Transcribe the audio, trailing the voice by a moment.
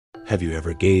Have you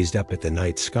ever gazed up at the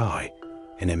night sky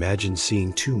and imagined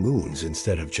seeing two moons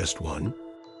instead of just one?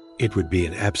 It would be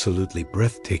an absolutely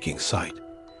breathtaking sight,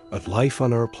 but life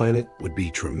on our planet would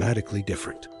be dramatically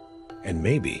different, and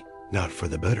maybe not for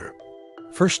the better.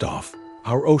 First off,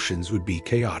 our oceans would be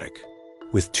chaotic.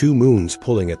 With two moons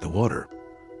pulling at the water,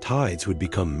 tides would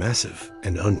become massive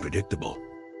and unpredictable.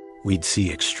 We'd see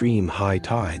extreme high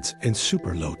tides and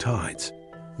super low tides,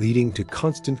 leading to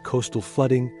constant coastal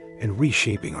flooding and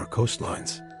reshaping our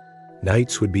coastlines.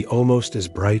 Nights would be almost as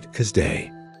bright as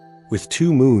day. With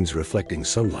two moons reflecting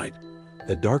sunlight,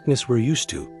 the darkness we're used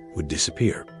to would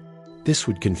disappear. This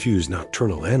would confuse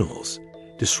nocturnal animals,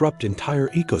 disrupt entire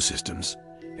ecosystems,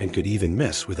 and could even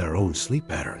mess with our own sleep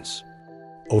patterns.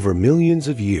 Over millions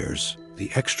of years,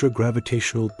 the extra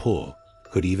gravitational pull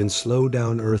could even slow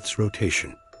down Earth's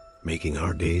rotation, making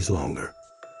our days longer.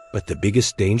 But the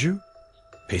biggest danger?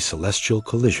 A celestial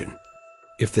collision.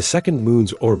 If the second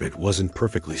moon's orbit wasn't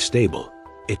perfectly stable,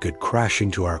 it could crash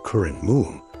into our current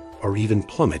moon or even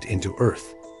plummet into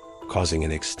Earth, causing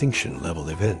an extinction-level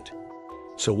event.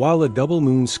 So while a double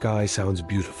moon sky sounds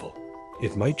beautiful,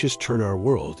 it might just turn our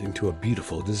world into a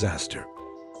beautiful disaster.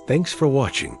 Thanks for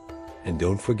watching, and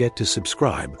don't forget to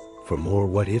subscribe for more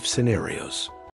what-if scenarios.